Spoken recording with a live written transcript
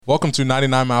Welcome to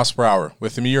 99 Miles Per Hour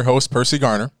with me, your host, Percy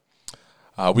Garner.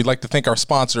 We'd like to thank our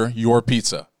sponsor, Your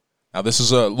Pizza. Now, this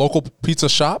is a local pizza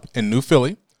shop in New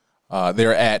Philly.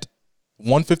 They're at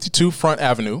 152 Front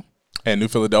Avenue in New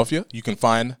Philadelphia. You can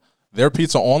find their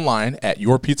pizza online at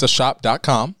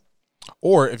yourpizzashop.com.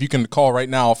 Or if you can call right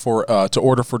now to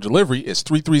order for delivery, it's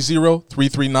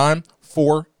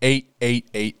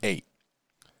 330-339-48888.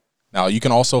 Now, you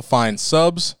can also find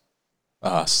subs,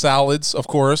 salads, of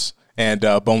course, and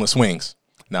boneless wings.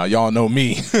 Now, y'all know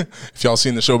me. If y'all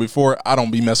seen the show before, I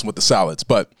don't be messing with the salads,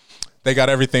 but they got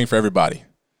everything for everybody.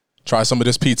 Try some of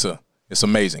this pizza. It's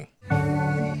amazing.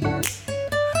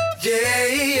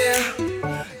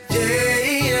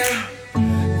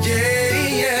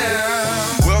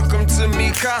 Welcome to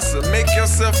Mi Casa. Make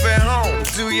yourself at home.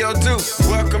 Do your do.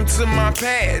 Welcome to my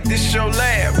pad. This your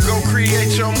lab. Go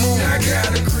create your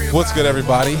move. What's good,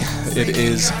 everybody? It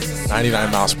is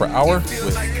 99 Miles Per Hour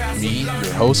with me,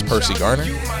 your host, Percy Garner.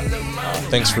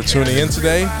 Thanks for tuning in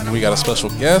today. We got a special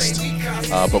guest.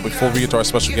 But before we get to our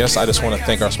special guest, I just want to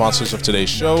thank our sponsors of today's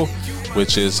show,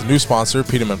 which is new sponsor,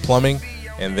 Peterman Plumbing.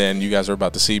 And then you guys are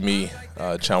about to see me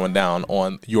chowing down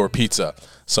on Your Pizza.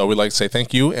 So we'd like to say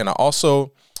thank you. And I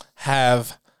also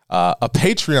have a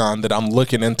Patreon that I'm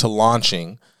looking into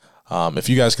launching. If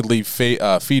you guys could leave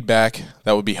feedback,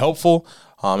 that would be helpful.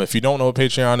 If you don't know what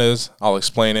Patreon is, I'll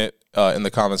explain it in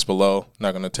the comments below. I'm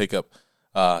not going to take up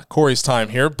Corey's time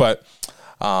here, but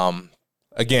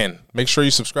again, make sure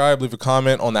you subscribe, leave a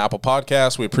comment on the Apple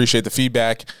Podcast. We appreciate the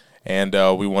feedback, and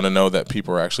we want to know that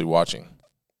people are actually watching.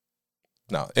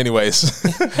 No, anyways,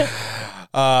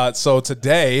 so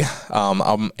today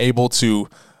I'm able to,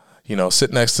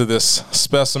 sit next to this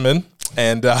specimen,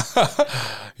 and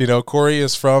Corey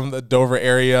is from the Dover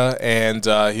area, and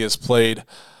he has played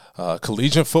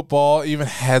collegiate football, even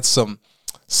had some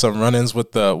run-ins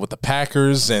with the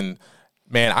Packers. And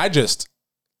man,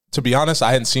 to be honest,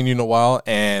 I hadn't seen you in a while,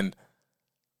 and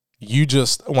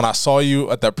when I saw you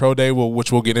at that pro day,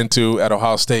 which we'll get into at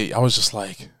Ohio State, I was just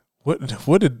like, what did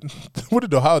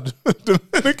Ohio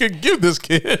Dominican give this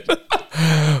kid?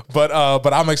 But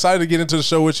I'm excited to get into the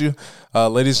show with you.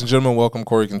 Ladies and gentlemen, welcome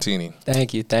Corey Contini.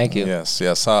 Thank you.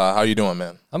 Yes. How you doing,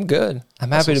 man? I'm good. I'm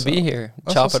happy to be here.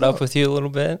 Chop it up with you a little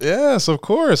bit. Yes, of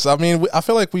course. I mean, I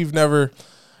feel like we've never,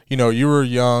 you were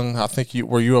young. I think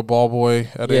were you a ball boy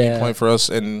at any point for us?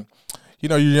 And,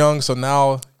 you're young. So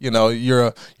now, you're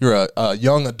a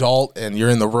young adult and you're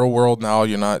in the real world now.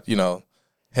 You're not,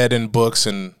 head in books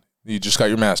and you just got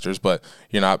your master's, but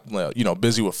you're not,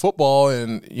 busy with football,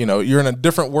 and, you're in a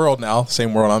different world now,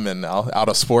 same world I'm in now, out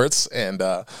of sports, and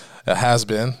it has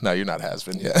been. No, you're not has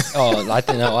been yet. Oh,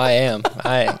 I am.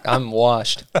 I'm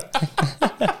washed.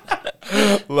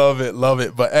 Love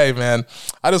it. But hey, man,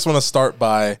 I just want to start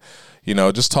by,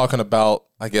 just talking about,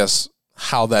 I guess,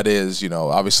 how that is.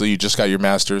 Obviously you just got your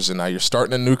master's and now you're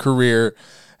starting a new career.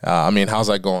 How's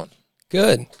that going?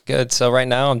 Good. So right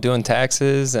now I'm doing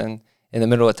taxes and in the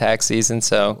middle of tax season.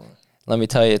 So let me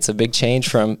tell you, it's a big change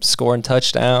from scoring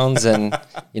touchdowns and,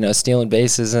 stealing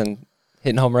bases and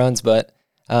hitting home runs, but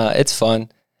it's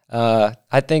fun.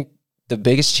 I think the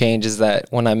biggest change is that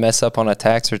when I mess up on a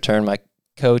tax return, my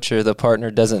coach or the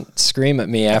partner doesn't scream at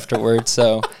me afterwards.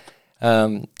 So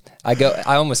I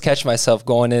almost catch myself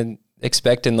going in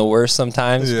expecting the worst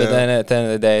sometimes, but then at the end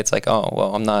of the day, it's like, oh,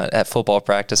 well, I'm not at football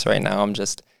practice right now. I'm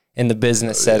just in the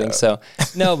business setting. So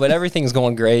no, but everything's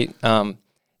going great.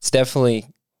 It's definitely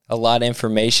a lot of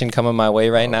information coming my way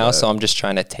right now. So I'm just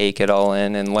trying to take it all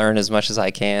in and learn as much as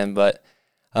I can, but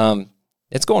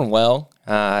it's going well.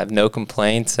 I have no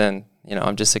complaints, and,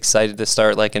 I'm just excited to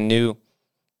start like a new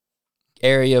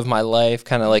area of my life,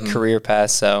 kind of like career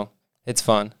path. So it's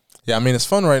fun. Yeah. It's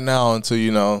fun right now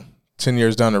until, 10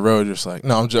 years down the road, you're just like,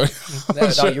 no, I'm joking.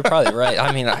 No, you're probably right.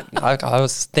 I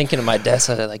was thinking to my desk,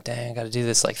 I was like, dang, I got to do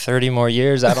this like 30 more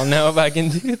years. I don't know if I can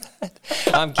do that.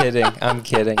 I'm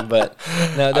kidding. But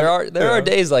no, there are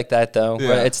days like that though,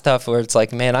 where it's tough, where it's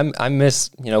like, man, I miss,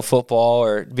 football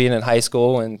or being in high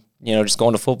school and, just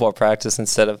going to football practice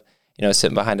instead of,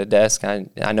 sitting behind a desk. I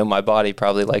know my body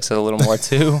probably likes it a little more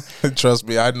too. Trust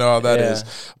me, I know how that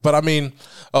is. But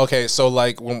okay, so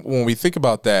like when we think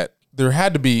about that, there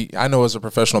had to be, I know as a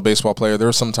professional baseball player, there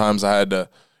were some times I had to,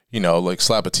 like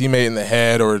slap a teammate in the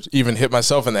head or even hit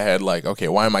myself in the head. Like, okay,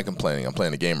 why am I complaining? I'm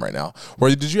playing a game right now. Or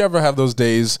did you ever have those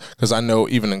days? Because I know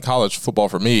even in college football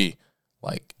for me,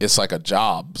 like it's like a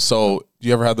job. So do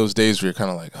you ever have those days where you're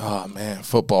kind of like, oh man,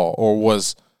 football? Or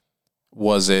was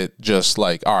it just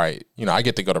like, all right, I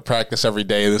get to go to practice every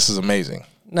day. This is amazing.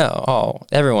 No,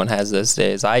 everyone has those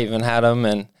days. I even had them,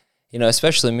 and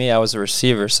especially me, I was a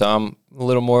receiver, so I'm a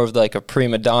little more of like a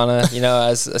prima donna,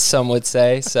 as some would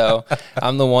say. So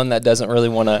I'm the one that doesn't really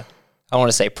want to, I want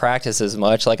to say practice as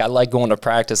much. Like I like going to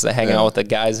practice and hang out with the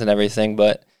guys and everything,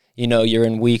 but you're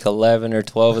in week 11 or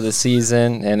 12 of the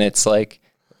season and it's like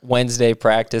Wednesday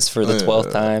practice for the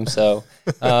 12th time. So,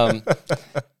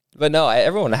 but no,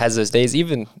 everyone has those days.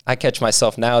 Even I catch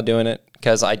myself now doing it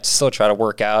because I still try to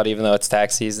work out even though it's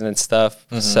tax season and stuff.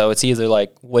 Mm-hmm. So it's either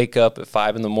like wake up at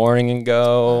 5 a.m. and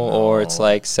go, or it's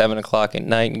like 7 o'clock at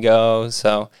night and go.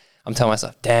 So I'm telling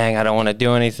myself, dang, I don't want to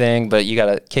do anything, but you got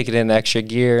to kick it in extra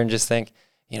gear and just think,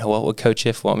 what would Coach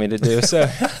If want me to do? So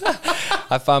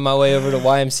I find my way over to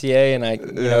YMCA and I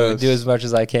do as much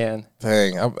as I can.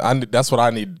 Dang, that's what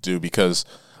I need to do because,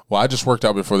 I just worked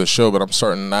out before the show, but I'm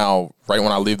starting now, right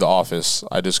when I leave the office,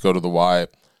 I just go to the Y,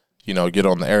 get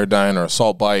on the Airdyne or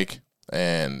assault bike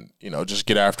and, just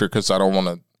get after it because I don't want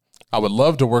to, I would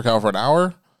love to work out for an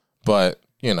hour, but,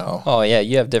 Oh, yeah,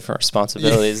 you have different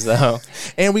responsibilities, though.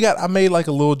 And I made like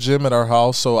a little gym at our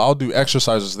house, so I'll do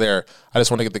exercises there. I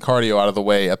just want to get the cardio out of the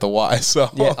way at the Y, so.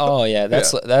 Yeah,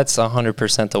 that's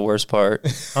 100% the worst part,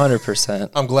 100%.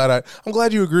 I'm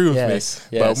glad you agree with me. Yes.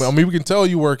 But, we can tell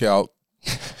you work out.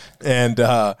 And,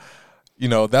 I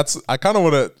kind of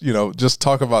want to, just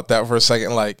talk about that for a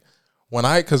second. Like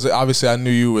because obviously I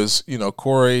knew you as,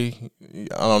 Corey,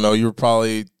 I don't know, you were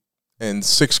probably in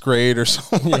 6th grade or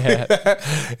something like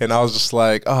that. And I was just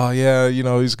like, oh yeah,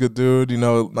 he's a good dude,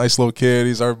 nice little kid.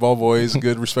 He's our ball boy. He's a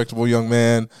good, respectable young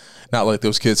man. Not like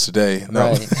those kids today.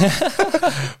 No.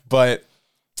 Right. But,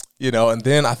 and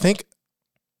then I think,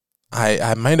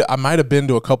 I might have been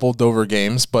to a couple Dover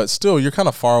games, but still, you're kind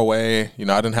of far away.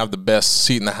 I didn't have the best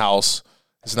seat in the house.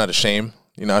 It's not a shame.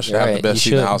 I should have the best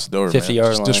seat in the house at Dover.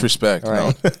 50-yard line. Disrespect.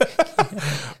 Right.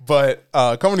 But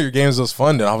coming to your games was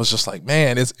fun, and I was just like,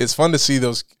 man, it's fun to see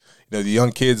those, the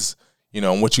young kids,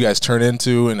 and what you guys turn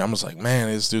into. And I was like, man,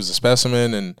 this dude's a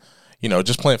specimen, and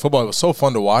just playing football, it was so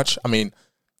fun to watch. I mean,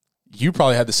 you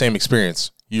probably had the same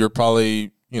experience. You're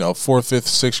probably 4th, 5th,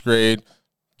 6th grade.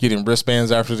 Getting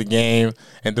wristbands after the game,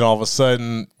 and then all of a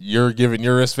sudden you're giving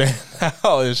your wristband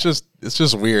out. It's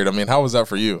just weird. I mean, how was that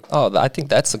for you? Oh, I think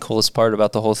that's the coolest part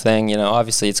about the whole thing.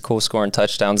 Obviously it's cool scoring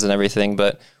touchdowns and everything,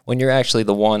 but when you're actually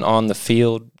the one on the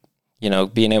field,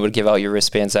 being able to give out your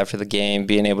wristbands after the game,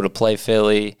 being able to play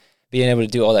Philly, being able to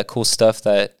do all that cool stuff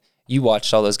that you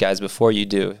watched all those guys before you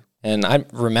do. And I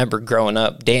remember growing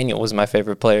up, Daniel was my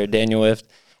favorite player, Daniel Wift.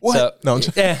 What? So,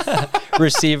 no,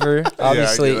 receiver,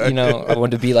 obviously, I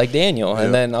wanted to be like Daniel.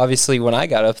 And then obviously when I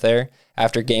got up there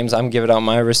after games, I'm giving out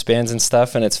my wristbands and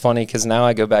stuff. And it's funny because now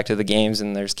I go back to the games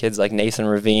and there's kids like Nathan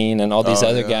Ravine and all these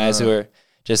other guys who are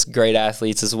just great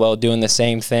athletes as well doing the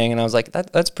same thing. And I was like,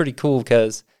 that's pretty cool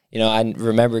because, I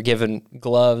remember giving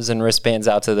gloves and wristbands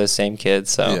out to those same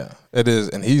kids. So yeah, it is.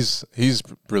 And he's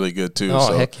really good too. Oh,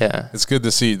 so heck yeah. It's good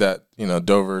to see that,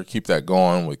 Dover keep that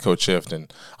going with Coach Hift.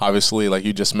 And obviously, like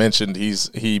you just mentioned,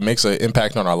 he makes an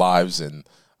impact on our lives. And,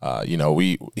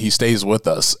 he stays with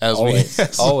us as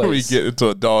we get into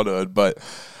adulthood. But,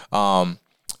 I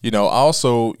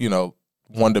also,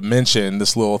 wanted to mention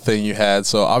this little thing you had.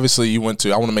 So obviously you went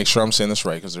to, I want to make sure I'm saying this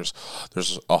right, because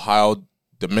there's Ohio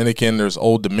Dominican, there's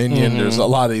Old Dominion, there's a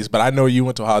lot of these, but I know you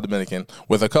went to Ohio Dominican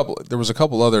with there was a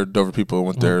couple other Dover people who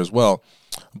went there as well.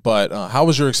 But how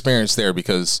was your experience there?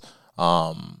 Because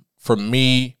for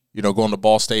me, going to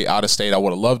Ball State, out of state, I would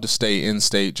have loved to stay in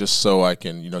state just so I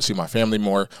can, see my family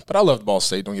more. But I loved Ball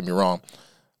State, don't get me wrong.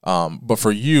 But for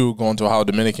you, going to Ohio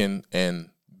Dominican and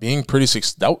being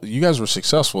you guys were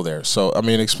successful there. So, I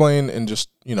mean, explain and just,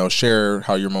 share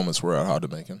how your moments were at Ohio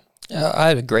Dominican. Yeah, I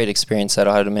had a great experience at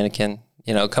Ohio Dominican.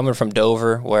 Coming from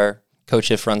Dover, where Coach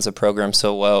Hiff runs the program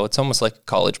so well, it's almost like a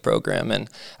college program. And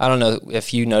I don't know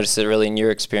if you noticed it really in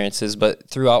your experiences, but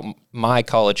throughout my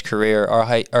college career,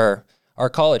 our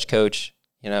college coach,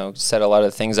 said a lot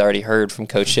of the things I already heard from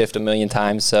Coach Hiff a million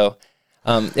times. So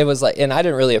it was like, and I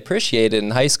didn't really appreciate it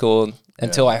in high school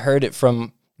until I heard it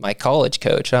from my college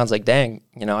coach. And I was like, dang,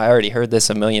 I already heard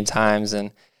this a million times.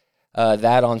 And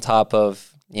that on top of,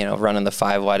 running the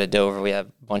 5 wide at Dover, we have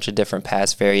a bunch of different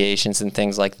pass variations and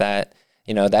things like that.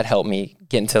 That helped me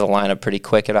get into the lineup pretty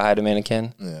quick at Ohio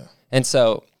Dominican. Yeah. And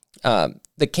so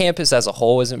the campus as a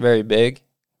whole isn't very big,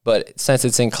 but since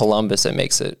it's in Columbus, it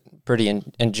makes it pretty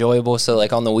enjoyable. So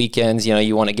like on the weekends,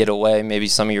 you want to get away. Maybe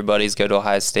some of your buddies go to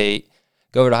Ohio State,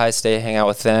 go over to Ohio State, hang out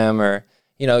with them, or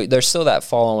there's still that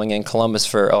following in Columbus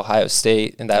for Ohio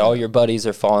State, and that all your buddies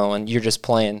are following. You're just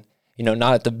playing.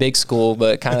 Not at the big school,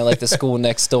 but kind of like the school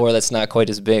next door that's not quite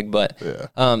as big. But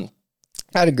I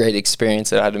had a great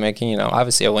experience at Ohio Dominican.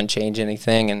 Obviously I wouldn't change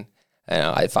anything. And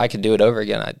if I could do it over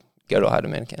again, I'd go to Ohio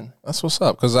Dominican. That's what's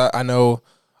up. Because I know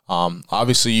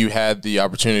Obviously, you had the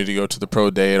opportunity to go to the pro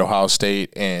day at Ohio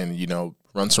State and,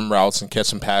 run some routes and catch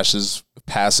some passes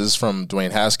from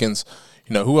Dwayne Haskins.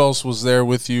 Who else was there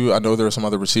with you? I know there were some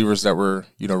other receivers that were,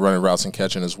 running routes and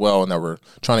catching as well and that were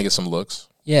trying to get some looks.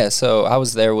 Yeah, so I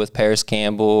was there with Paris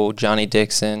Campbell, Johnny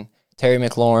Dixon, Terry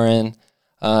McLaurin,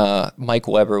 Mike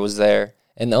Weber was there.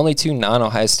 And the only two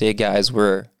non-Ohio State guys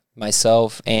were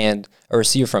myself and a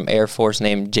receiver from Air Force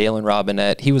named Jalen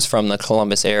Robinette. He was from the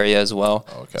Columbus area as well.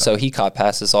 Okay. So he caught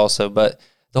passes also. But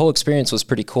the whole experience was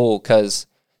pretty cool because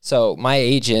my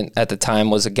agent at the time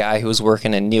was a guy who was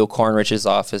working in Neil Cornrich's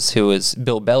office, who was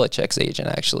Bill Belichick's agent,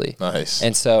 actually. Nice.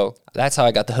 And so that's how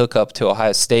I got the hookup to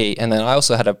Ohio State. And then I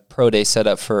also had a pro day set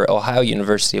up for Ohio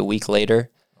University a week later.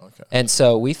 Okay. And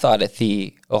so we thought at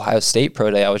the Ohio State pro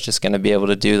day, I was just going to be able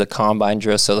to do the combine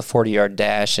drill, so the 40-yard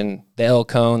dash and the L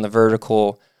cone, the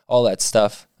vertical, all that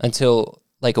stuff, until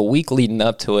like a week leading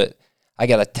up to it, I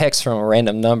got a text from a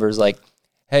random numbers like,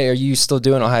 hey, are you still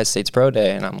doing Ohio State's pro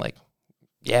day? And I'm like,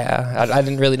 yeah, I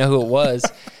didn't really know who it was.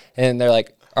 And they're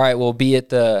like, all right, we'll be at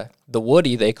the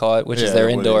Woody, they call it, which is their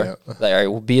indoor. Yeah. Like, all right,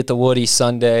 we'll be at the Woody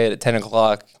Sunday at 10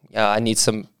 o'clock. I need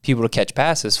some people to catch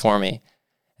passes for me.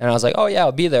 And I was like, oh, yeah,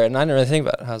 I'll be there. And I didn't really think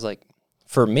about it. I was like,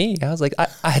 for me? I was like,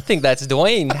 I think that's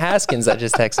Dwayne Haskins that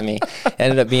just texted me.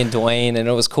 Ended up being Dwayne, and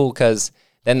it was cool because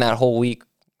then that whole week,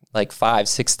 like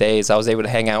 5-6 days, I was able to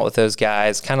hang out with those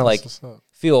guys, kind of like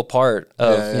feel a part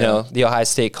of, the Ohio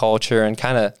State culture and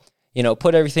kind of,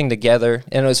 put everything together.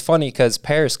 And it was funny because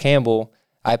Paris Campbell,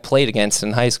 I played against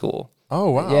in high school.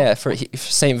 Oh, wow. Yeah, for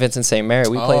St. Vincent St. Mary.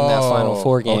 We played in that Final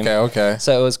Four game. Okay.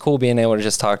 So it was cool being able to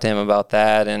just talk to him about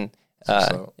that. And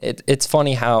it's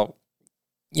funny how,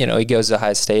 he goes to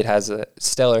Ohio State, has a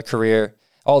stellar career.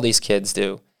 All these kids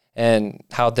do. And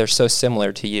how they're so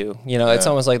similar to you. It's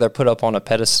almost like they're put up on a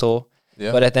pedestal.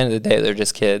 Yeah. But at the end of the day, they're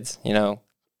just kids,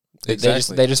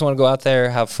 Exactly. They just want to go out there,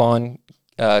 have fun,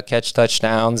 catch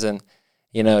touchdowns, and,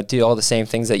 do all the same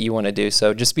things that you want to do.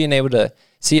 So just being able to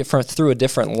see it through a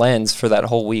different lens for that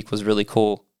whole week was really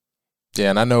cool.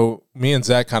 Yeah, and I know me and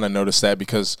Zach kind of noticed that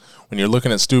because when you're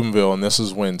looking at Steubenville, and this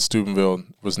is when Steubenville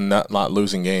was not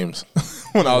losing games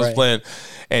when I was playing,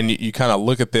 and you kind of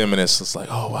look at them and it's just like,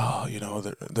 oh wow,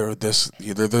 they're this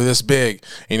big,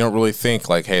 and you don't really think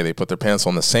like, hey, they put their pants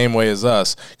on the same way as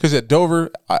us. Because at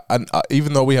Dover, I,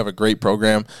 even though we have a great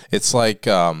program, it's like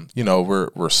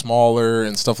we're smaller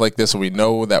and stuff like this, and we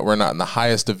know that we're not in the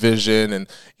highest division, and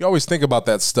you always think about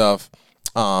that stuff.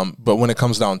 But when it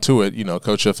comes down to it,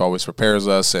 Coach Schiff always prepares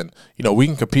us, and we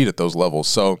can compete at those levels.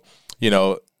 So,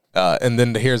 and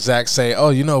then to hear Zach say,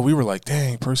 "Oh, we were like,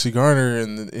 dang, Percy Garner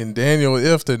and Daniel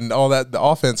Ift and all that, the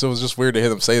offense." It was just weird to hear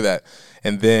them say that.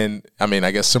 And then,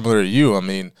 I guess similar to you,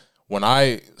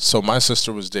 so my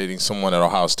sister was dating someone at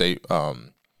Ohio State,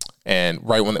 and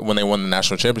right when they won the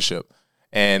national championship.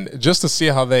 And just to see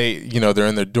how they, they're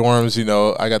in their dorms,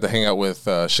 I got to hang out with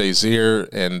Shazier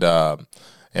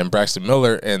and Braxton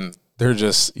Miller, and they're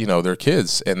just, they're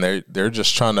kids, and they're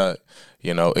just trying to,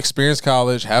 experience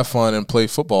college, have fun, and play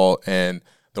football. And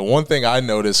the one thing I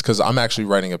noticed, because I'm actually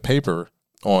writing a paper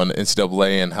on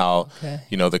NCAA and how,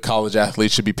 the college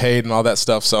athletes should be paid and all that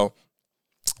stuff. So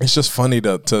it's just funny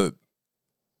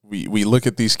we look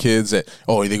at these kids that,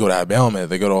 they go to Alabama,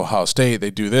 they go to Ohio State,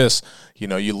 they do this.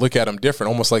 You look at them different,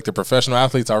 almost like they're professional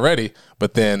athletes already,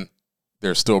 but then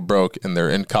they're still broke and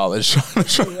they're in college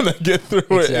trying to get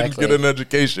through it and get an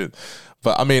education.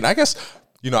 But I guess,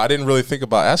 I didn't really think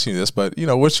about asking you this, but,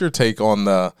 what's your take on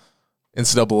the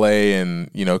NCAA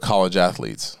and, college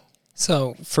athletes?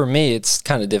 So for me, it's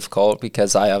kind of difficult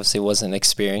because I obviously wasn't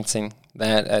experiencing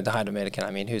that at the High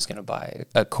Dominican. Who's going to buy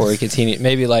a Corey Coutinho?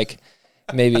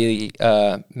 Maybe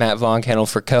Matt Von Kennel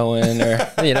for Cohen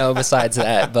or, besides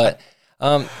that. But,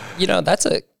 that's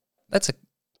a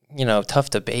tough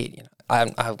debate.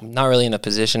 I'm not really in a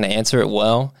position to answer it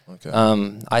well. Okay.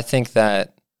 I think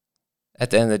that at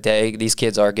the end of the day, these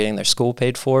kids are getting their school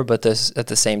paid for, but at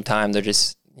the same time, they're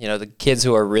just, the kids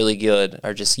who are really good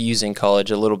are just using college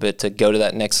a little bit to go to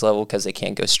that next level because they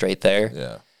can't go straight there.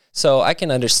 Yeah. So I can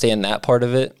understand that part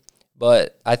of it,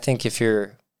 but I think if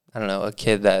you're, a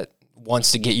kid that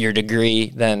wants to get your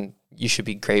degree, then you should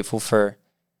be grateful for,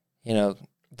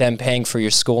 them paying for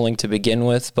your schooling to begin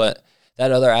with, but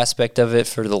that other aspect of it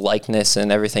for the likeness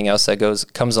and everything else that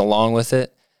comes along with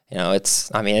it,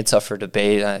 it's up for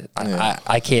debate.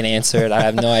 I can't answer it. I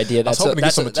have no idea. I was hoping to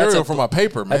get some material for my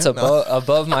paper, man. That's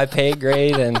above my pay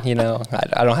grade, and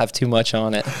I don't have too much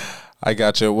on it. I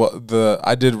got you. Well,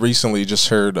 I did recently just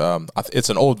heard. It's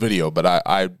an old video, but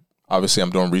I obviously I'm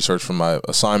doing research for my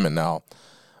assignment now.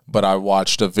 but I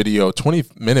watched a video,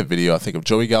 20-minute video, I think, of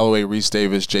Joey Galloway, Reese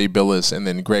Davis, Jay Billis, and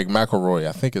then Greg McElroy,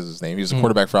 I think is his name. He was a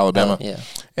quarterback for Alabama.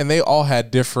 And they all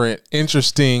had different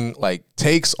interesting like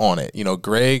takes on it. You know,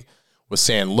 Greg was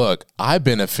saying, look, I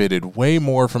benefited way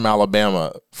more from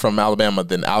Alabama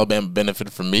than Alabama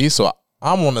benefited from me. So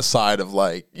I'm on the side of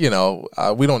like, you know,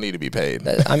 we don't need to be paid.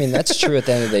 I mean, that's true at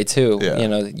the end of the day too. Yeah. You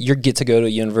know, you get to go to a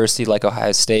university like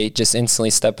Ohio State, just instantly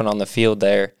stepping on the field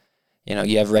there. You know,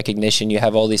 you have recognition. You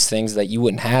have all these things that you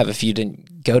wouldn't have if you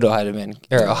didn't go to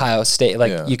Ohio State.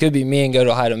 Like you could be me and go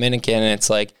to Ohio Dominican, and it's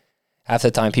like half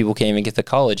the time people can't even get the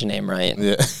college name right.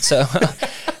 Yeah. So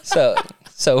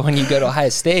when you go to Ohio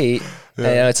State, you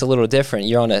know, it's a little different.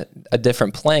 You're on a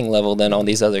different playing level than all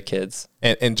these other kids.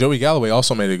 And Joey Galloway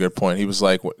also made a good point. He was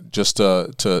like, just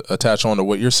to attach on to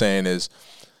what you're saying is,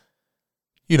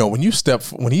 you know, when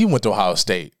he went to Ohio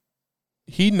State,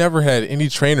 he never had any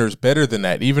trainers better than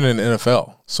that, even in the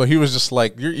NFL. So he was just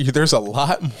like, there's a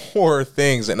lot more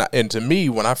things. And to me,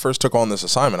 when I first took on this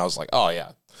assignment, I was like, oh,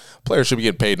 yeah, players should be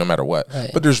getting paid no matter what.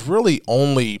 Right. But there's really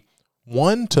only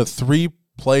 1 to 3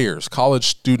 players, college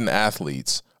student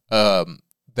athletes,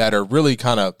 that are really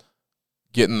kind of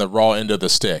getting the raw end of the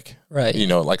stick. Right. You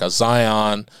know, like a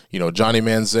Zion, you know, Johnny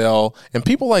Manziel, and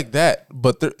people like that.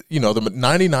 But, you know, the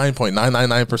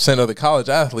 99.999% of the college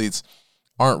athletes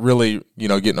aren't really, you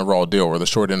know, getting a raw deal or the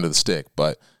short end of the stick.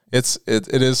 But it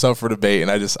is up for debate,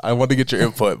 and I want to get your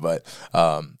input. But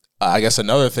I guess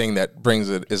another thing that brings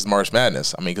it is March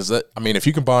Madness. I mean, because if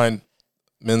you combine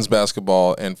men's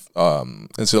basketball and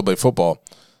NCAA football,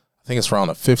 I think it's around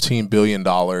a $15 billion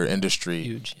industry.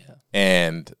 Huge, yeah.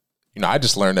 And, you know, I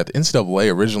just learned that the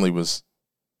NCAA originally was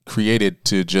created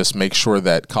to just make sure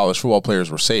that college football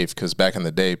players were safe, because back in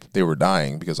the day they were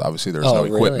dying because obviously there's no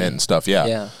equipment really? And stuff.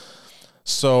 Yeah.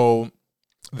 So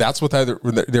that's what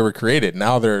they were created.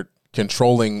 Now they're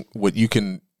controlling what you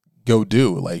can go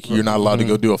do. Like, you're not allowed to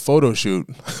go do a photo shoot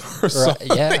or something.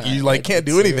 Yeah, you like can't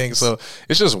do anything. So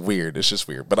it's just weird.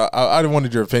 But I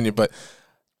wanted your opinion. But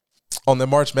on the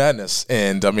March Madness,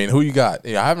 and I mean, who you got?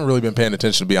 Yeah, I haven't really been paying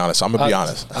attention, to be honest. I'm gonna be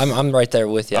honest. I'm right there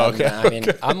with you. Okay. I mean,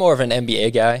 I'm more of an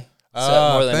NBA guy.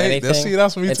 So more than anything. See,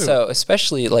 that's me and too. So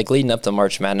especially like leading up to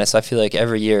March Madness, I feel like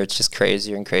every year it's just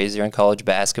crazier and crazier in college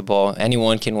basketball.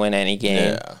 Anyone can win any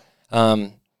game. Yeah.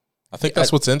 I think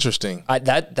that's what's interesting.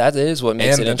 That is what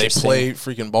makes and it interesting. And they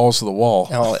play freaking balls to the wall.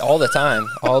 All the time.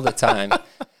 All the time.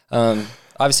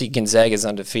 Obviously, Gonzaga's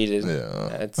undefeated. Yeah.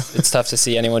 It's tough to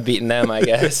see anyone beating them, I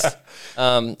guess.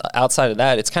 Outside of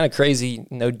that, it's kind of crazy.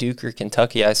 No Duke or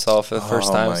Kentucky I saw for the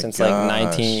first time since like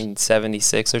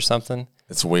 1976 or something.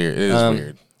 It's weird. It is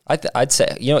weird. I'd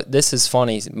say, you know, this is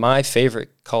funny. My favorite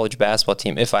college basketball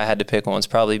team, if I had to pick one, would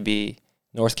probably be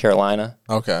North Carolina.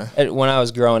 Okay. When I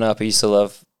was growing up, I used to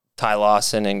love Ty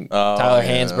Lawson and Tyler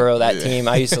Hansborough, that team.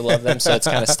 I used to love them, so it's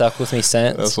kind of stuck with me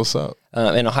since. That's what's up.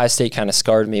 And Ohio State kind of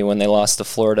scarred me when they lost to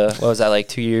Florida. What was that, like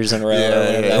 2 years in a row or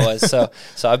whatever that was?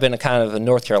 So I've been a kind of a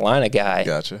North Carolina guy.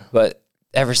 Gotcha. But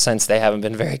ever since, they haven't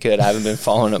been very good. I haven't been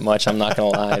following it much, I'm not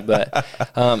going to lie. But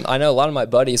I know a lot of my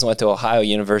buddies went to Ohio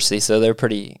University, so they're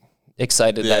pretty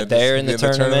excited that they're in the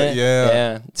tournament.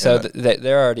 Yeah. So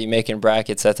they're already making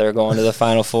brackets that they're going to the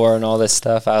Final Four and all this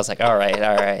stuff. I was like, all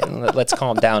right, let's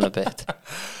calm down a bit.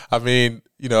 I mean,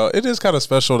 you know, it is kind of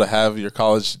special to have your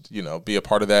college, you know, be a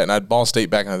part of that. And Ball State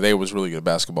back in the day was really good at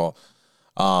basketball.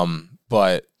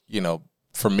 But, you know,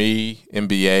 for me,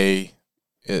 NBA,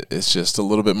 it's just a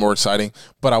little bit more exciting.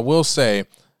 But I will say,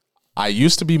 I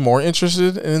used to be more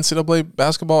interested in NCAA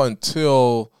basketball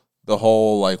until the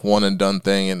whole, like, one and done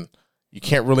thing. And you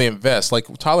can't really invest. Like,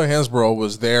 Tyler Hansborough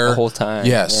was there the whole time.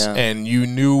 Yes, yeah. And you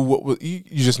knew you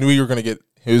just knew you were going to get.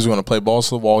 He was going to play balls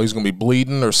to the wall. He was going to be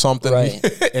bleeding or something. Right.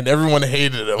 And everyone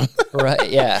hated him. Right.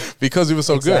 Yeah. Because he was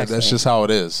so good. That's just how it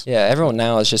is. Yeah. Everyone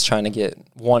now is just trying to get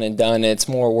one and done. It's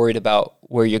more worried about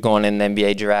where you're going in the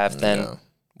NBA draft than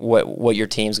what your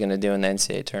team's going to do in the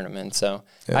NCAA tournament. So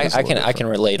I can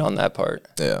relate on that part.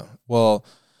 Yeah. Well,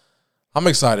 I'm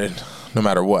excited no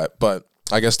matter what, but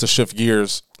I guess to shift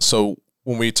gears. So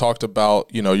when we talked about,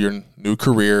 you know, your new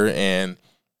career and,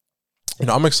 you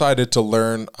know, I'm excited to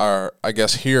learn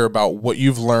hear about what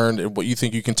you've learned and what you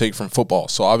think you can take from football.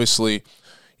 So obviously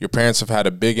your parents have had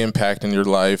a big impact in your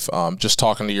life. Just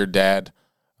talking to your dad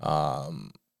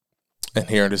and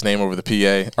hearing his name over the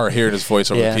PA or hearing his voice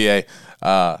over the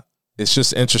PA. It's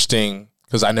just interesting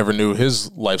because I never knew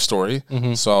his life story.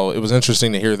 Mm-hmm. So it was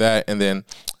interesting to hear that. And then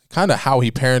kind of how he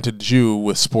parented you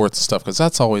with sports and stuff, because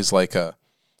that's always like a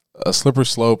slippery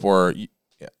slope, or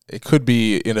it could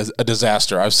be in a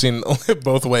disaster. I've seen it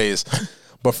both ways.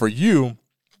 But for you,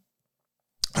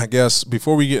 I guess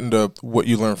before we get into what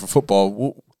you learned from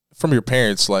football, from your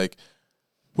parents, like,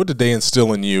 what did they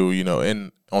instill in you, you know,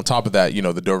 and on top of that, you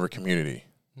know, the Dover community?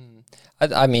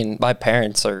 I mean, my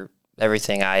parents are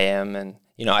everything I am, and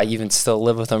you know, I even still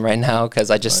live with them right now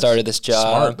because I just started this job.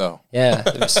 Smart though. Yeah,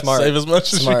 it was smart. Save as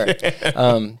much as you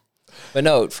can. But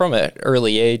no, from an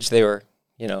early age, they were,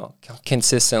 you know,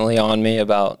 consistently on me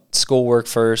about schoolwork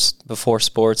first before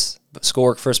sports.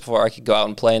 Schoolwork first before I could go out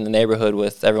and play in the neighborhood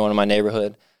with everyone in my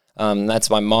neighborhood. That's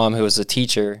my mom, who was a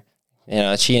teacher. You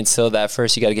know, she instilled that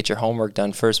first. You got to get your homework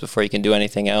done first before you can do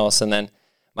anything else. And then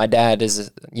my dad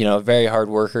is, you know, a very hard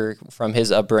worker from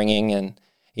his upbringing and,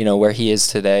 you know, where he is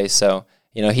today. So,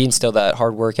 you know, he instilled that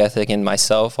hard work ethic in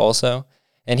myself also.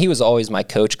 And he was always my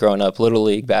coach growing up, Little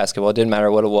League basketball. It didn't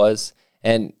matter what it was.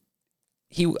 And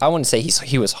I wouldn't say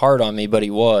he was hard on me, but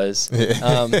he was.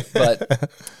 But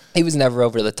he was never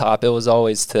over the top. It was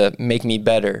always to make me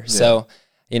better. Yeah. So,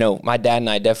 you know, my dad and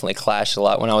I definitely clashed a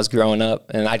lot when I was growing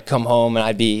up. And I'd come home and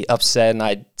I'd be upset and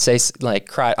I'd say, like,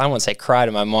 cry. I don't want to say cry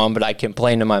to my mom, but I'd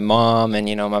complain to my mom. And,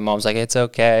 you know, my mom's like, it's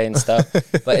okay and stuff.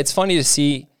 But it's funny to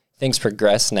see things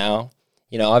progress now.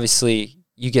 You know, obviously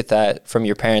you get that from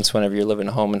your parents whenever you're living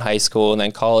at home in high school, and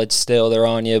then college still they're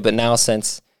on you. But now,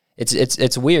 since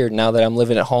it's weird now that I'm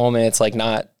living at home and it's like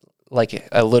not like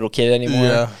a little kid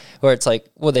anymore, where it's like,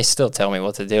 well, they still tell me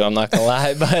what to do. I'm not gonna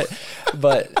lie,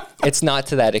 but it's not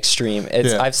to that extreme.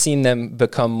 I've seen them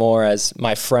become more as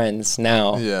my friends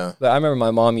now. Yeah. But I remember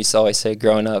my mom used to always say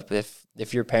growing up,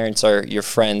 if your parents are your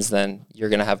friends, then you're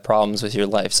going to have problems with your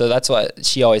life. So that's what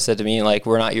she always said to me, like,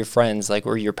 we're not your friends, like,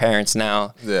 we're your parents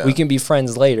now. Yeah. We can be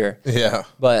friends later. Yeah.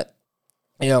 But,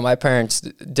 you know, my parents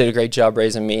did a great job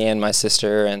raising me and my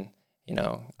sister. And, you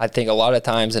know, I think a lot of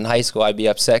times in high school I'd be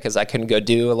upset because I couldn't go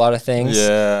do a lot of things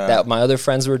that my other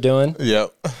friends were doing.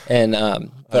 Yep. And,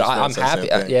 but I'm happy.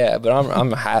 Yeah. But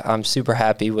I'm super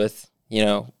happy with, you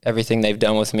know, everything they've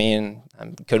done with me, and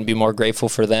I couldn't be more grateful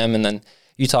for them. And then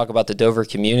you talk about the Dover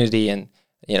community, and,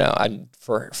 you know, I'm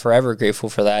forever grateful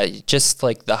for that. Just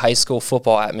like the high school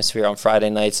football atmosphere on Friday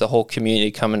nights, the whole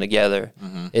community coming together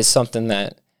is something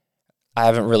that I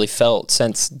haven't really felt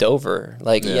since Dover.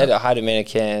 Like, you had a High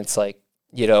Dominican, it's like,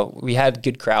 you know, we had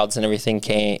good crowds and everything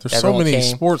came. There's so many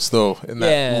sports, though, in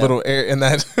that little area, in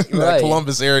that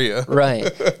Columbus area. Right.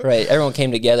 Everyone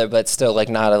came together, but still, like,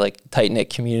 not a, like, tight-knit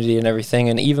community and everything.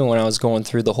 And even when I was going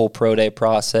through the whole pro day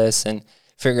process and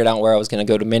figured out where I was going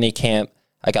to go to mini camp,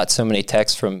 I got so many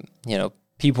texts from, you know,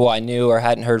 people I knew or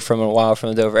hadn't heard from in a while from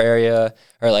the Dover area,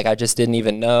 or like I just didn't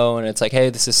even know. And it's like, hey,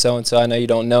 this is so-and-so. I know you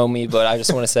don't know me, but I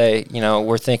just want to say, you know,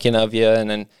 we're thinking of you. And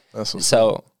then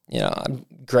so, you know, I'm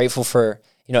grateful for,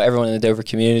 you know, everyone in the Dover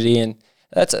community. And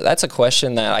that's a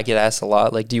question that I get asked a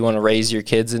lot. Like, do you want to raise your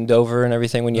kids in Dover and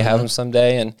everything when you have them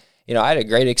someday? And, you know, I had a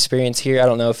great experience here. I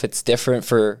don't know if it's different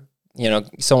for, you know,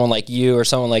 someone like you or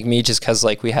someone like me, just because,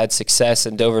 like, we had success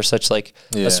in Dover, such like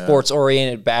a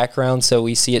sports-oriented background, so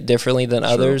we see it differently than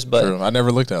others. But I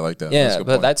never looked at it like that. Yeah,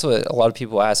 but that's what a lot of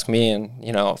people ask me, and,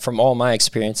 you know, from all my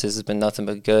experiences, it's been nothing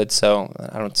but good. So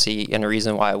I don't see any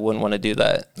reason why I wouldn't want to do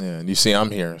that. Yeah, and you see, I'm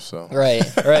here, so right.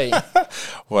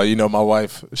 Well, you know, my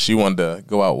wife, she wanted to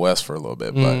go out west for a little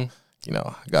bit, but you know,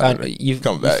 I got her to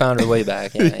come back. You found her way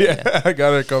back. Yeah, I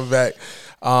got her to come back.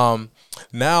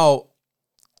 Now,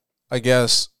 I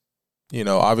guess, you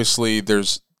know, obviously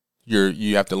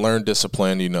you have to learn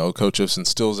discipline. You know, coaches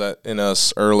instills that in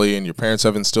us early, and your parents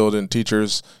have instilled in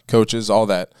teachers, coaches, all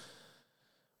that.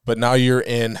 But now you're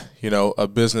in, you know, a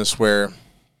business where,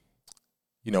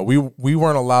 you know, we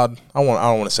weren't allowed. I don't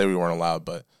want to say we weren't allowed,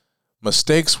 but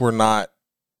mistakes were not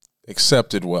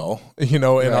accepted well, you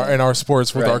know, in our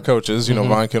sports with our coaches, you know,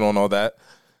 Von Kittle and all that.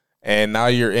 And now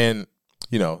you're in,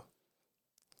 you know,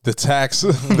 the tax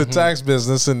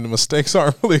business, and the mistakes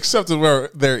aren't really accepted where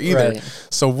there either. Right.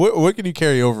 So what can you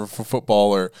carry over for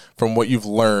football, or from what you've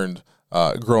learned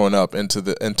growing up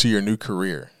into your new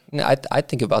career? I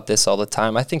think about this all the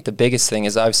time. I think the biggest thing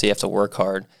is obviously you have to work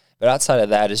hard, but outside of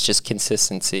that is just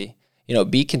consistency. You know,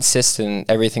 be consistent in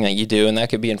everything that you do, and that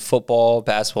could be in football,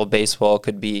 basketball, baseball,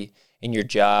 could be in your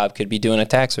job, could be doing a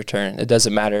tax return. It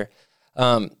doesn't matter.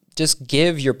 Just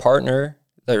give your partner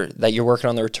that you're working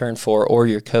on the return for, or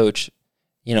your coach,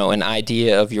 you know, an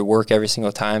idea of your work every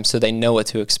single time, so they know what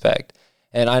to expect.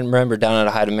 And I remember down at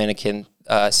a High Dominican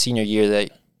senior year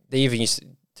that they even used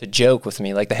to joke with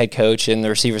me, like the head coach and the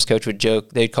receivers coach would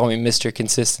joke. They'd call me Mr.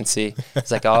 Consistency.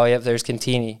 It's like, oh, yep, there's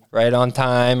Contini, right on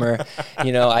time, or,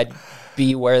 you know, I'd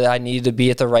be where I needed to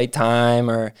be at the right time,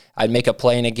 or I'd make a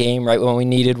play in a game right when we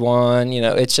needed one. You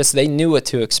know, it's just they knew what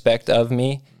to expect of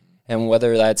me, and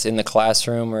whether that's in the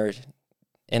classroom or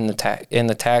in the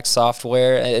tax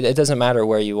software, it doesn't matter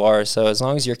where you are. So as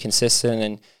long as you're consistent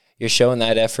and you're showing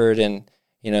that effort, and,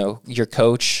 your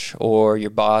coach or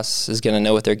your boss is going to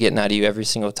know what they're getting out of you every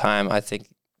single time. I think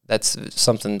that's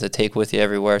something to take with you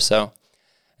everywhere. So,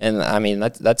 and I mean,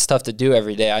 that's tough to do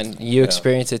every day. You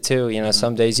experience it too.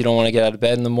 Some days you don't want to get out of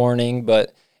bed in the morning,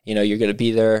 but you're going to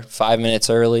be there 5 minutes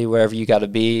early, wherever you got to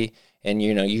be. And,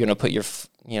 you're going to put your,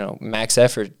 max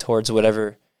effort towards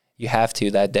whatever you have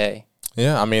to that day.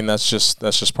 Yeah. I mean, that's just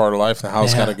part of life and how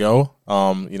it's got to go.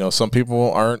 Some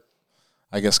people aren't,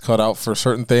 I guess, cut out for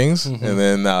certain things. Mm-hmm. And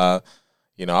then,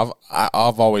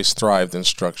 I've always thrived in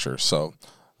structure. So,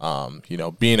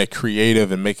 being a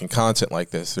creative and making content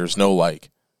like this, there's no like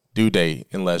due date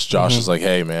unless Josh is like,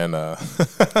 hey man,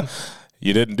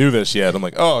 you didn't do this yet. I'm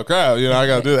like, oh crap, I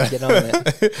gotta do that. Get on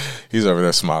it. He's over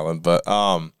there smiling. But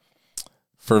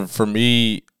for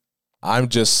me, I'm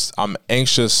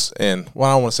anxious, and I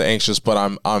don't want to say anxious, but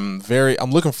I'm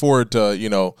looking forward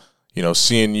to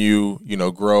seeing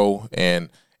you grow and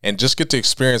just get to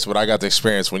experience what I got to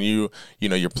experience when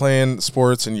you're playing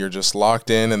sports and you're just locked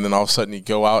in, and then all of a sudden you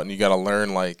go out and you got to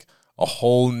learn like a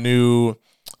whole new,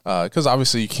 because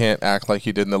obviously you can't act like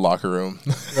you did in the locker room.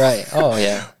 Right. Oh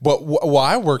yeah. But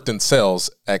I worked in sales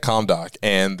at ComDoc,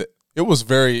 and it was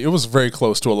very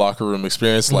close to a locker room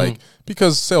experience, like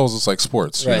because sales is like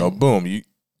sports. Right. Boom,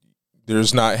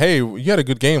 there's not, hey, you had a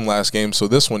good game last game, so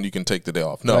this one you can take the day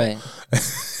off. No. Right.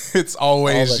 It's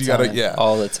always you gotta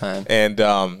all the time. And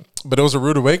but it was a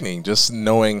rude awakening, just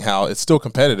knowing how it's still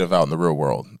competitive out in the real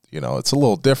world. It's a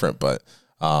little different, but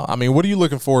I mean, what are you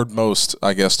looking forward most,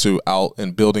 I guess, to out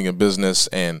and building a business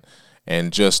and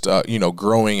just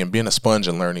growing and being a sponge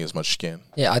and learning as much as you can?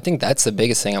 Yeah, I think that's the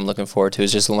biggest thing I'm looking forward to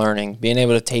is just learning, being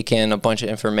able to take in a bunch of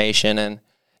information. And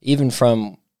even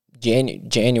from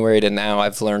January to now,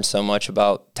 I've learned so much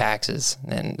about taxes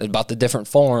and about the different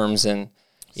forms and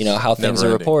how things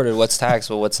are reported, what's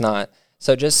taxable, what's not.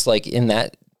 So just like in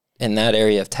that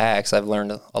area of tax, I've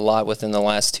learned a lot within the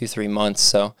last 2-3 months.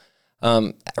 So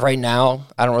right now,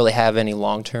 I don't really have any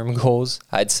long-term goals.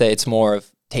 I'd say it's more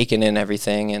of taking in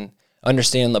everything and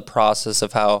understanding the process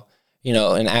of how,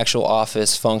 an actual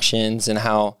office functions and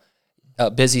how a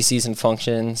busy season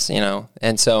functions,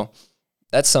 And so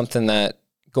that's something that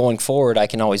going forward I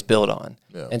can always build on.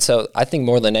 Yeah. And so I think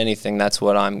more than anything, that's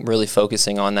what I'm really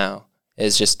focusing on now,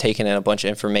 is just taking in a bunch of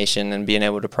information and being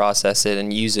able to process it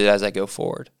and use it as I go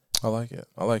forward. I like it.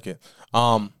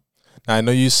 Now I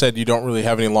know you said you don't really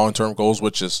have any long-term goals,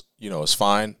 which is, is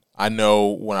fine. I know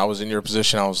when I was in your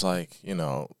position, I was like,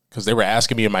 because they were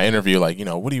asking me in my interview, like,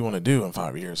 what do you want to do in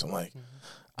 5 years? I'm like,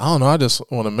 I don't know. I just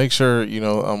want to make sure,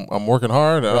 I'm working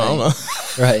hard. I don't know.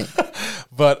 Right.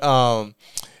 But,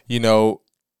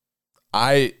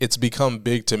 it's become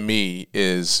big to me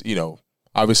is,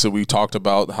 obviously we talked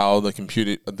about how the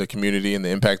community and the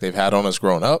impact they've had on us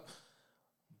growing up,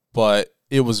 but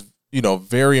it was,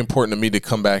 very important to me to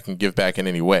come back and give back in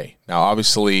any way. Now,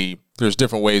 obviously there's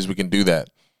different ways we can do that.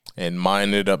 And mine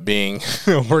ended up being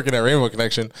working at Rainbow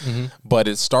Connection, but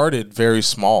it started very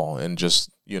small and just,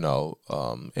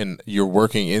 and you're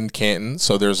working in Canton.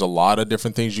 So there's a lot of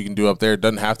different things you can do up there. It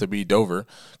doesn't have to be Dover,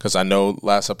 because I know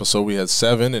last episode we had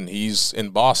 7 and he's in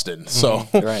Boston. So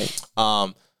right.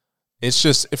 It's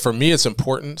just, for me, it's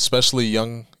important, especially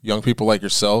young people like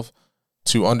yourself,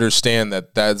 to understand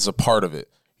that that's a part of it.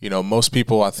 Most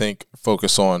people, I think,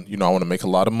 focus on, I want to make a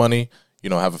lot of money,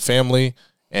 have a family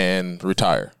and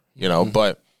retire,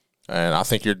 but, and I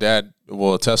think your dad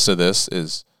will attest to this,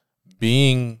 is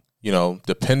being,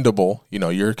 dependable.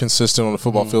 You're consistent on the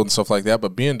football field and stuff like that,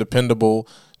 but being dependable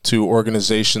to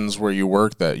organizations where you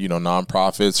work, that,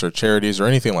 nonprofits or charities or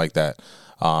anything like that,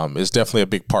 is definitely a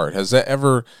big part. Has that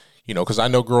ever, because I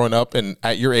know growing up and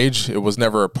at your age, it was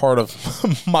never a part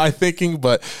of my thinking,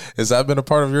 but has that been a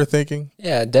part of your thinking?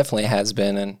 Yeah, it definitely has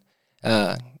been. And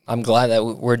I'm glad that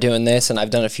we're doing this, and I've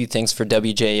done a few things for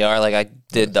WJR. Like I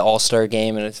did the All-Star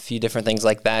game and a few different things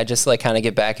like that, just to like kind of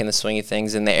get back in the swing of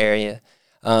things in the area.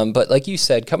 But like you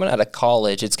said, coming out of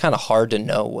college, it's kind of hard to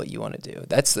know what you want to do.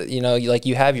 That's,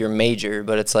 you have your major,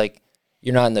 but it's like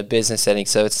you're not in the business setting,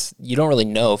 so you don't really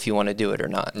know if you want to do it or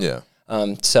not. Yeah.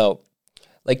 So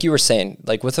like you were saying,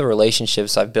 like with the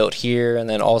relationships I've built here, and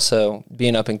then also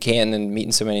being up in Canton and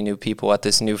meeting so many new people at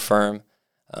this new firm,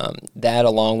 that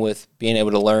along with being able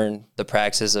to learn the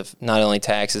practices of not only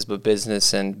taxes but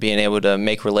business and being able to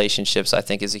make relationships, I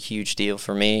think is a huge deal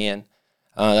for me. And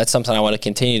that's something I want to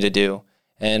continue to do.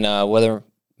 And whether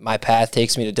my path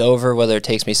takes me to Dover, whether it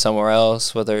takes me somewhere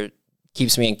else, whether it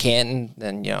keeps me in Canton,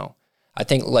 then, I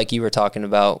think like you were talking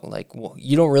about, like, well,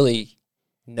 you don't really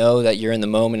know that you're in the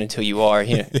moment until you are.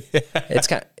 Yeah. It's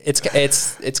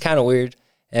kind of weird.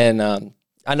 And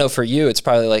I know for you, it's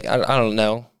probably like, I don't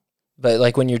know, But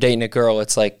like when you're dating a girl,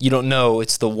 it's like you don't know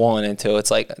it's the one until it's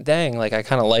like, dang, like I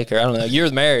kind of like her. I don't know.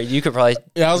 You're married. You could probably.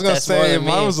 Yeah, I was gonna attest more say than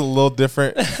mine me. was a little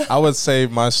different. I would say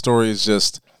my story is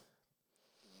just.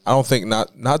 I don't think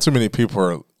not too many people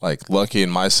are like lucky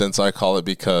in my sense. I call it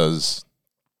because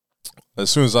as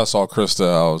soon as I saw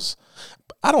Krista,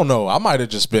 I don't know. I might have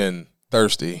just been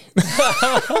thirsty,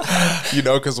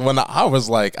 because when I was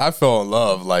like, I fell in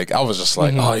love. Like I was just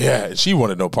like, oh yeah, and she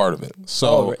wanted no part of it.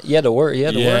 So you had to work. You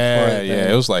had to work for it.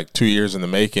 Yeah. It was like 2 years in the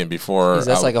making before.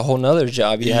 That's like a whole nother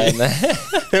job you had in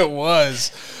that. It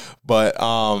was, but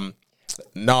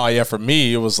no, yeah. For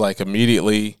me, it was like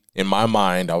immediately in my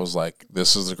mind, I was like,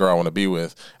 this is the girl I want to be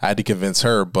with. I had to convince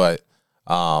her, but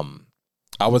I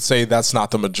would say that's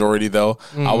not the majority though.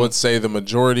 I would say the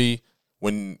majority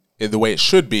the way it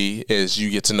should be is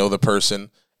you get to know the person.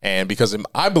 And because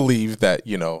I believe that,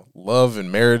 love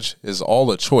and marriage is all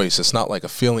a choice. It's not like a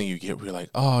feeling you get where you're like,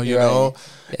 oh, you know,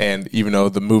 and even though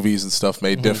the movies and stuff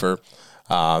may differ,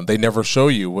 they never show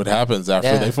you what happens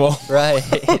after they fall. Right.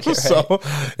 So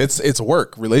it's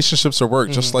work. Relationships are work,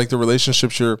 just like the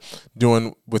relationships you're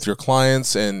doing with your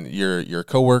clients and your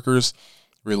coworkers.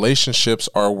 Relationships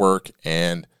are work.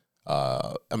 And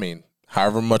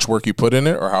however much work you put in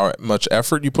it or how much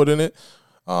effort you put in it,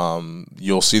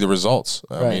 you'll see the results.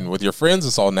 I mean, with your friends,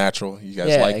 it's all natural. You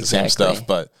guys like the same stuff,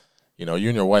 but you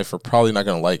and your wife are probably not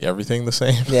going to like everything the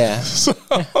same. Yeah. So,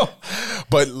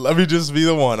 but let me just be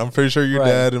the one. I'm pretty sure your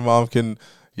dad and mom can,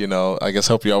 I guess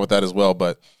help you out with that as well.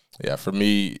 But yeah, for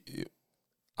me,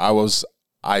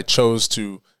 I chose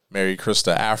to marry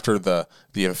Krista after the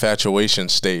infatuation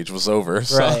stage was over.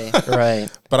 So. Right.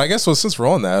 But I guess since we're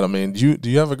on that, I mean, do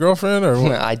you have a girlfriend or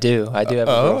what? I do have a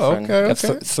girlfriend.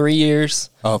 Okay. 3 years.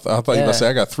 Oh, I thought you were going to say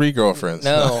I got 3 girlfriends.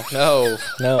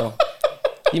 No.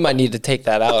 You might need to take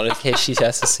that out in case she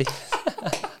has to see.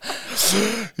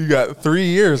 You got 3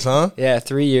 years, huh? Yeah,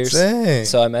 3 years. Dang.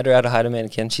 So I met her out of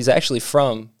Heidemanniken. She's actually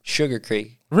from Sugar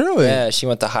Creek. Really? Yeah, she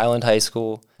went to Highland High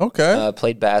School. Okay.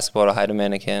 Played basketball at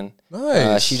Heidemanniken.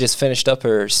 Nice. She just finished up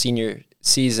her senior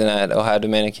season at Ohio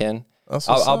Dominican.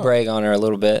 I'll brag on her a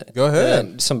little bit. Go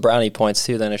ahead. Some brownie points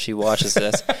too. Then if she watches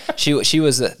this, she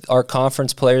was our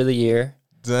conference player of the year.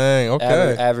 Dang.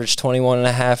 Okay. Averaged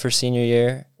 21.5 her senior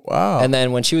year. Wow. And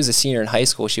then when she was a senior in high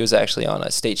school, she was actually on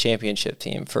a state championship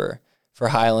team for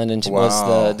Highland, and she was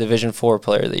the Division IV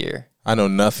player of the year. I know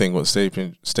nothing what state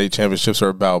championships are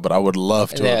about, but I would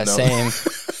love to have known. Yeah,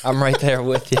 same. I'm right there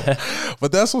with you.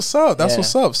 But that's what's up.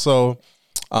 What's up. So,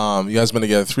 you guys been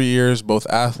together 3 years, both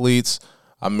athletes.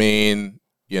 I mean,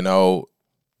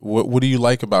 what do you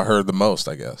like about her the most,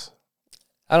 I guess?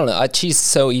 I don't know. She's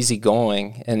so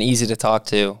easygoing and easy to talk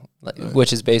to,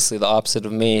 which is basically the opposite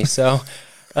of me. So,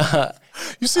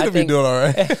 you seem to be doing all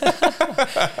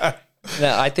right.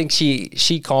 No, I think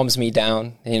she calms me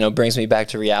down, brings me back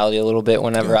to reality a little bit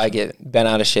whenever I get bent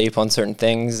out of shape on certain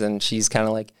things, and she's kind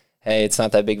of like, hey, it's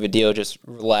not that big of a deal, just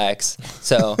relax.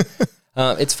 So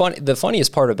it's funny. The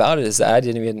funniest part about it is that I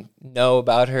didn't even know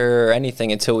about her or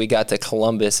anything until we got to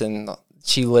Columbus, and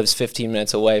she lives 15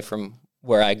 minutes away from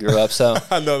where I grew up. So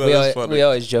I know that's funny. We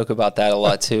always joke about that a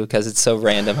lot too, because it's so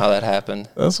random how that happened.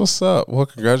 That's what's up. Well,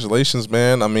 congratulations,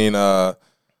 man. I mean,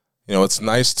 it's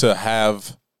nice to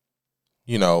have,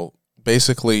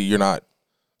 basically you're not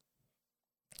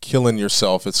killing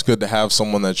yourself. It's good to have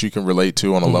someone that you can relate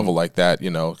to on a level like that,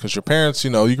 because your parents,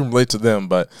 you can relate to them,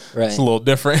 but it's a little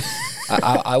different.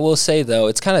 I will say, though,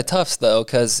 it's kind of tough, though,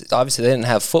 because obviously they didn't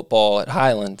have football at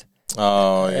Highland.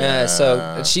 Oh, yeah.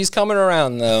 So she's coming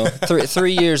around, though.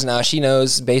 3 years now. She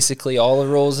knows basically all the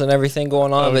rules and everything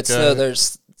going on, but still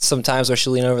there's some times where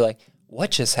she'll lean over like, what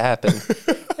just happened?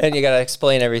 And you got to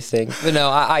explain everything. But no,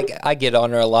 I get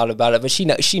on her a lot about it, but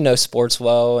she knows sports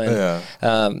well, and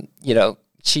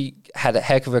she had a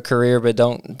heck of a career, but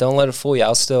don't let it fool you.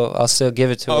 I'll still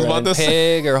give it to her. And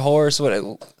pig or horse,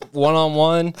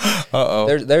 one-on-one.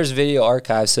 There's video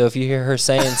archives, so if you hear her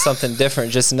saying something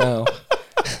different, just know.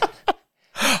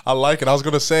 I like it. I was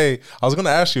going to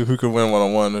ask you who could win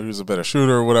one-on-one, who's a better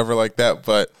shooter or whatever like that,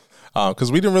 but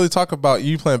because we didn't really talk about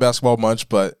you playing basketball much,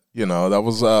 but that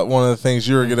was one of the things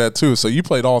you were good at too. So you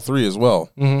played all 3 as well.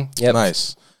 Mm-hmm. Yep.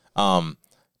 Nice. Now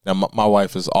my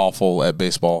wife is awful at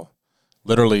baseball.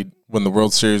 Literally, when the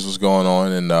World Series was going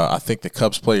on, and I think the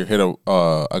Cubs player hit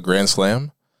a grand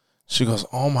slam, she goes,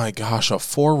 "Oh my gosh, a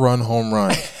 4-run home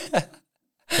run!"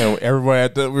 And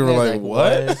everybody we were like,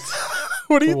 "What?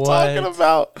 What are you talking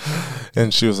about?"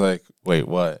 And she was like, "Wait,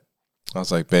 what?" I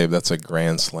was like, "Babe, that's a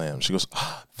grand slam." She goes,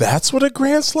 "That's what a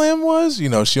grand slam was?"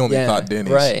 She only thought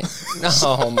Denny's. Right.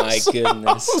 Oh my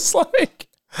goodness. I was like,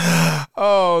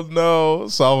 "Oh no!"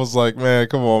 So I was like, "Man,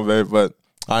 come on, babe." But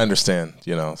I understand.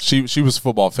 You know, she was a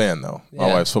football fan though. My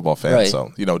Yeah. wife's a football fan, Right.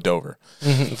 so you know Dover.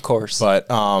 Of course. But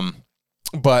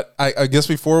I guess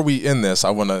before we end this, I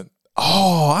want to.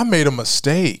 Oh, I made a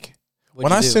mistake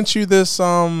when I sent you this.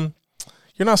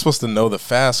 You're not supposed to know the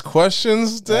fast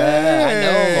questions. Dang. I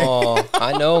know them all.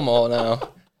 I know them all now.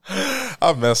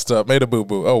 I messed up. Made a boo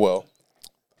boo. Oh well.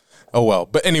 Oh well.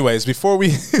 But anyways, before we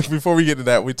get to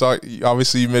that, we talked.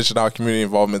 Obviously, you mentioned how community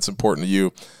involvement's important to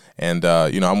you, and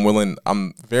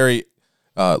I'm very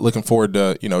looking forward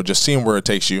to just seeing where it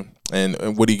takes you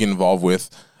and what do you get involved with.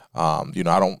 I'm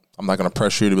not going to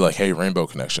pressure you to be like, hey, Rainbow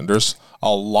Connection. There's a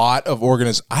lot of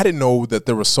I didn't know that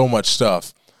there was so much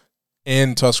stuff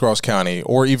in Tuscarawas County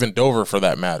or even Dover for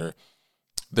that matter.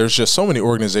 There's just so many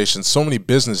organizations, so many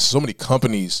businesses, so many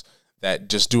companies that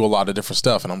just do a lot of different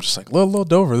stuff. And I'm just like, little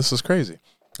Dover, this is crazy.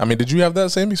 I mean, did you have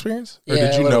that same experience? Or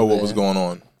Yeah, did you know what was going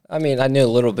on? I mean, I knew a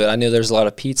little bit. I knew there's a lot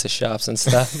of pizza shops and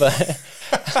stuff,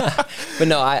 but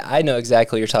no, I know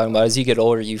exactly what you're talking about. As you get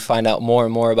older, you find out more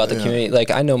and more about the community.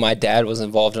 Like, I know my dad was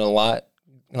involved in a lot.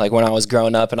 Like when I was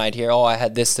growing up and I'd hear, I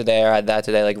had this today or I had that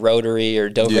today, like Rotary or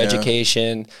Dover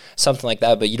Education, something like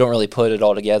that. But you don't really put it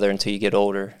all together until you get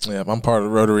older. Yeah, I'm part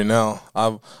of Rotary now.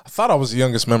 I thought I was the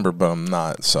youngest member, but I'm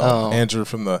not. So Andrew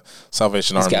from the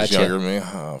Salvation Army is younger than me,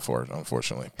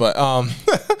 unfortunately. But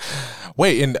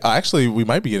wait, and actually we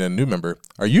might be getting a new member.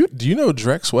 Do you know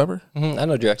Drex Weber? Mm-hmm, I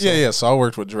know Drex. Yeah. So I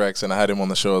worked with Drex and I had him on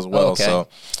the show as well. Okay. So,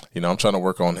 I'm trying to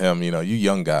work on him. You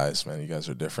young guys, man, you guys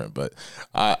are different. But,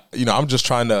 I'm just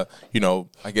trying to,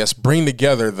 I guess bring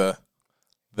together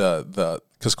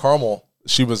because Carmel,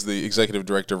 she was the executive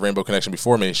director of Rainbow Connection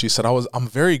before me. She said, I'm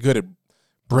very good at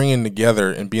bringing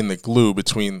together and being the glue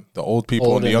between the old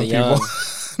people and the young people.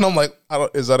 And I'm like,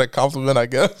 is that a compliment, I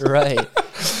guess? Right.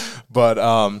 But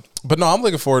no, I'm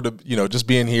looking forward to, just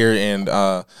being here. And,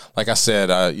 like I said,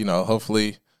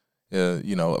 hopefully,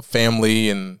 family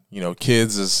and,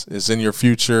 kids is in your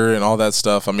future and all that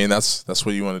stuff. I mean, that's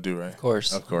what you want to do, right? Of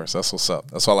course. That's what's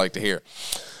up. That's what I like to hear.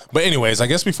 But anyways, I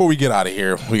guess before we get out of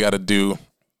here, we got to do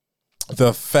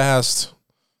the fast,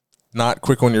 not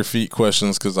quick on your feet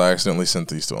questions because I accidentally sent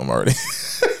these to him already.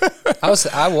 I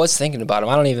was thinking about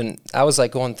them. I was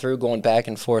like going back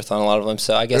and forth on a lot of them.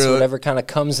 So I guess whatever kind of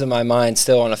comes to my mind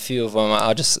still on a few of them,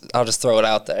 I'll just throw it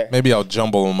out there. Maybe I'll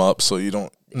jumble them up so you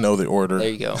don't know the order. There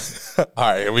you go. All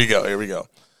right, here we go.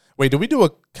 Wait, did we do a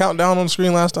countdown on the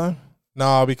screen last time?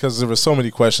 No, because there were so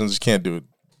many questions, you can't do it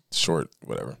short,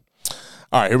 whatever.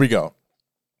 All right, here we go.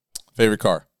 Favorite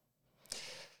car?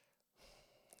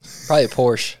 Probably a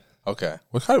Porsche. Okay.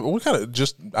 What kind of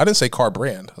just I didn't say car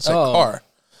brand. I said car.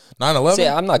 911? See,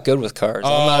 I'm not good with cars.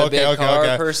 I'm not a big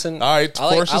car person. All right,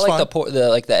 I like fine.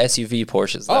 the SUV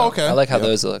Porsches though. Oh, okay. I like how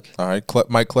those look. All right,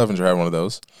 Mike Clevenger had one of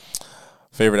those.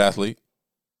 Favorite athlete?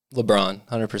 LeBron,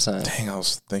 100%. Dang, I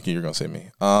was thinking you were going to say me.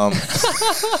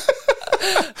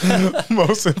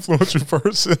 Most influential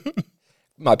person?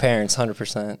 My parents,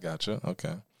 100%. Gotcha.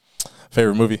 Okay.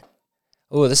 Favorite movie?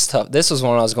 Oh, this is tough. This was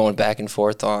one I was going back and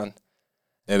forth on.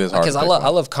 It is hard. Because I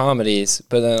love comedies,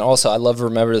 but then also I love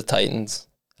Remember the Titans.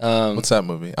 What's that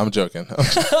movie? I'm joking.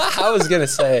 I was going to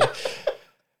say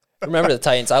Remember the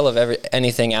Titans. I love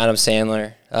anything Adam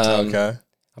Sandler. Okay.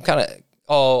 I'm kind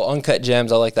of Uncut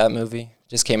Gems. I like that movie.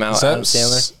 Just came out. Adam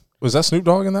Sandler. Was that Snoop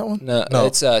Dogg in that one? No.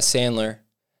 It's Sandler.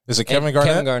 Is it Kevin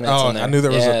Garnett? Kevin Garnett's in there. I knew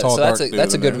there was a tall, dark dude.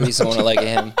 That's a good reason why I like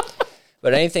him.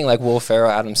 But anything like Will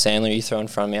Ferrell, Adam Sandler, you throw in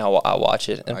front of me, I'll watch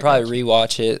it and probably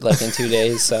rewatch it like in 2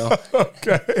 days. So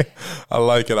okay, I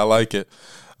like it.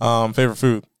 Favorite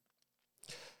food?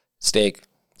 Steak.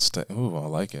 Ooh, I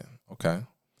like it. Okay.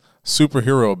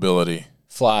 Superhero ability?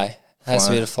 Fly. Has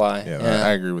to be to fly. Yeah, I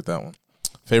agree with that one.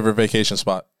 Favorite vacation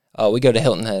spot? We go to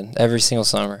Hilton Head every single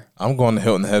summer. I'm going to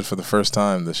Hilton Head for the first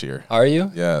time this year. Are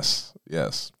you? Yes.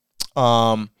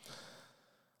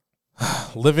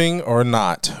 Living or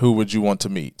not, who would you want to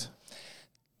meet?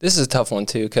 This is a tough one,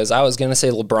 too, because I was going to say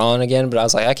LeBron again, but I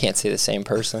was like, I can't say the same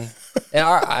person. And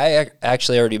I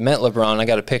actually already met LeBron. I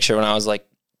got a picture when I was like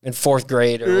in 4th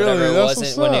grade or whatever it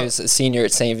was, when he was a senior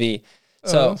at St. V.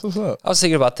 So I was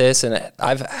thinking about this, and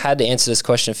I've had to answer this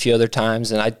question a few other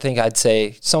times, and I think I'd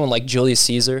say someone like Julius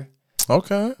Caesar.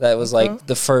 Okay. That was like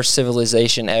the first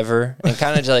civilization ever, and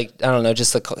kind of like, I don't know,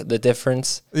 just the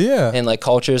difference. Yeah. And like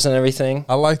cultures and everything.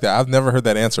 I like that. I've never heard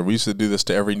that answer. We used to do this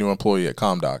to every new employee at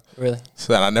ComDoc. Really?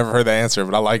 So I never heard that answer,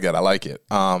 but I like it.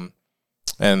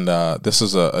 And this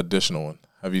is an additional one.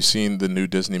 Have you seen the new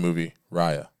Disney movie,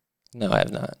 Raya? No, I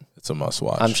have not. It's a must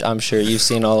watch. I'm sure you've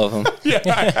seen all of them. Yeah,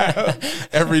 I have.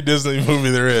 Every Disney movie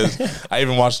there is. I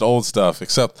even watched the old stuff,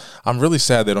 except I'm really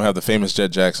sad they don't have the famous Jet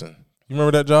Jackson. You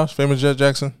remember that, Josh? Famous Jet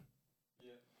Jackson?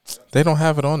 They don't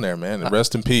have it on there, man.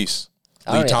 Rest in peace.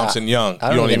 Lee Thompson Young.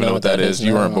 You don't even know what that is.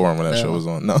 You weren't born when that show was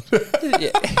on. No.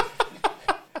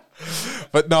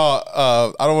 But no,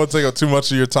 I don't want to take up too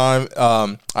much of your time.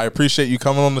 I appreciate you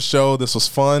coming on the show. This was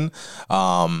fun.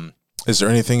 Is there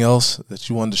anything else that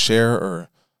you wanted to share or,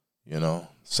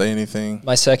 say anything?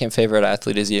 My second favorite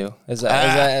athlete is you. Is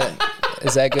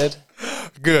that good?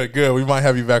 Good. We might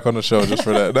have you back on the show just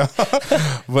for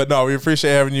that. But no, we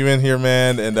appreciate having you in here,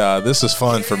 man. And this is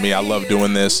fun for me. I love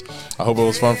doing this. I hope it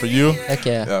was fun for you. Heck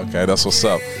yeah. Okay, that's what's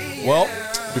up. Well,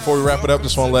 before we wrap it up,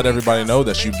 just want to let everybody know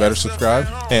that you better subscribe.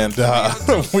 And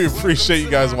we appreciate you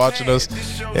guys watching us.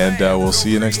 And we'll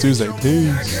see you next Tuesday.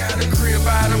 Peace.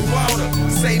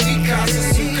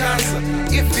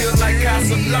 It feels like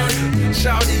Casablanca.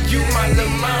 Shawty, you my little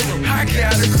mama. I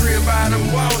got a crib by the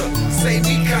water.